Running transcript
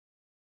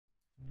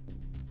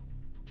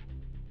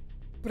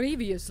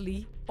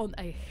Previously on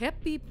A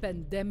Happy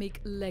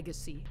Pandemic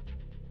Legacy.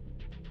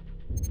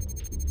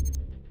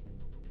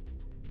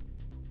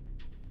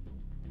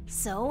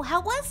 So,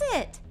 how was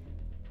it?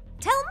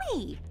 Tell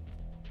me.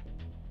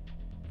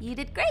 You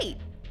did great,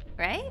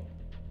 right?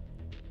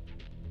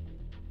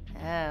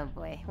 Oh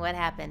boy, what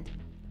happened?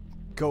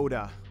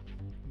 Coda.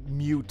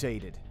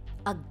 Mutated.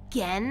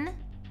 Again?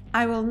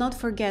 I will not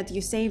forget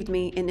you saved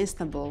me in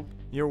Istanbul.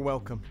 You're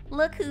welcome.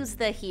 Look who's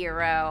the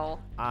hero.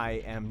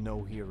 I am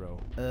no hero.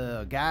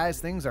 Guys,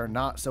 things are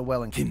not so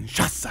well in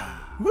Kinshasa.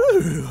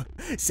 Woo!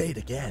 Say it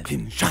again.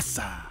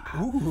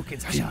 Kinshasa. Ooh,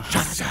 Kinshasa.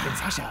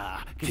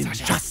 Kinshasa.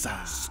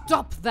 Kinshasa.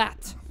 Stop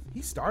that!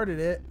 He started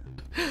it.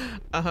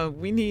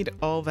 We need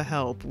all the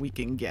help we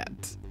can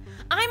get.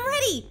 I'm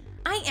ready!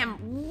 I am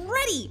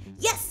ready!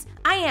 Yes,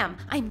 I am!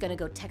 I'm gonna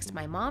go text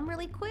my mom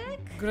really quick.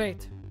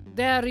 Great.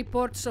 There are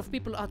reports of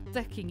people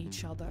attacking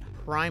each other.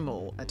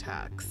 Primal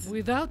attacks.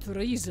 Without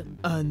reason.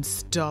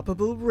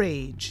 Unstoppable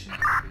rage.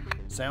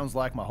 Sounds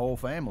like my whole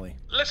family.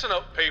 Listen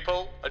up,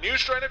 people. A new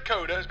strain of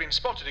Coda has been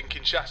spotted in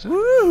Kinshasa.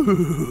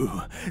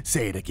 Woo!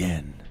 Say it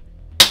again.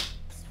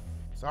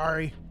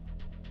 Sorry.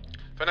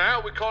 For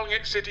now, we're calling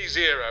it City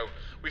Zero.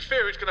 We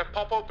fear it's going to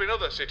pop up in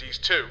other cities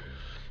too.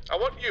 I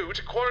want you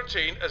to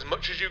quarantine as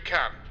much as you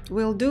can.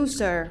 Will do,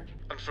 sir.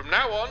 And from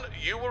now on,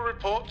 you will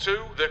report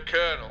to the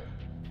Colonel.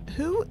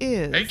 Who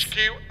is... HQ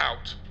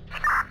out.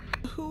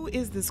 Who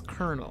is this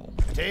colonel?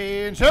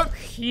 Attention!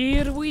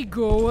 Here we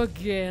go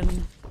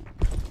again.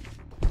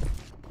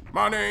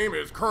 My name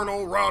is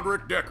Colonel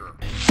Roderick Decker.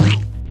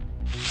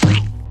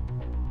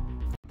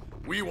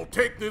 We will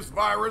take this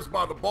virus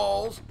by the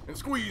balls and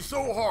squeeze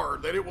so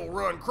hard that it will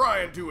run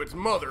crying to its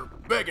mother,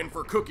 begging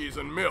for cookies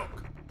and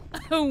milk.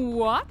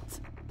 What?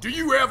 Do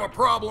you have a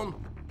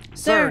problem?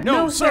 Sir,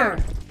 no,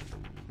 sir.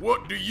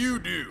 What do you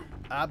do?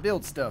 I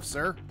build stuff,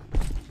 sir.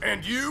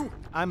 And you?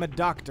 I'm a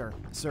doctor,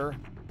 sir.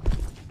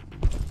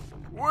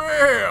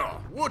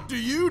 Well, what do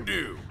you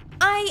do?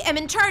 I am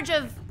in charge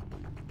of...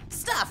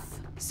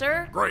 stuff,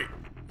 sir. Great.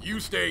 You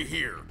stay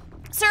here.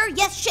 Sir,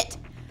 yes, shit.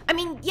 I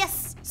mean,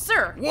 yes,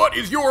 sir. What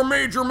is your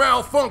major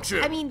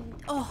malfunction? I mean,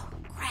 oh,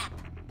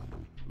 crap.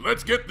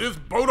 Let's get this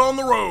boat on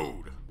the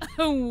road.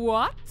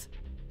 What?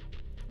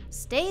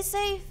 Stay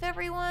safe,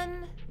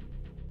 everyone.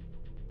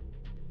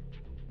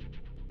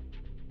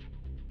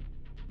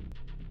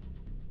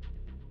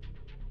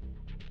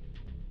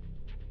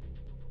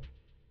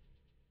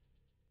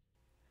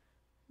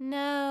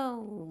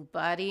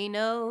 Nobody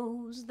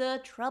knows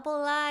the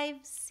trouble I've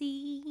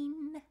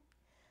seen.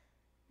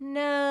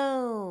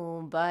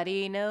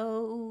 Nobody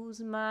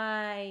knows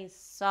my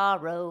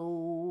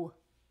sorrow.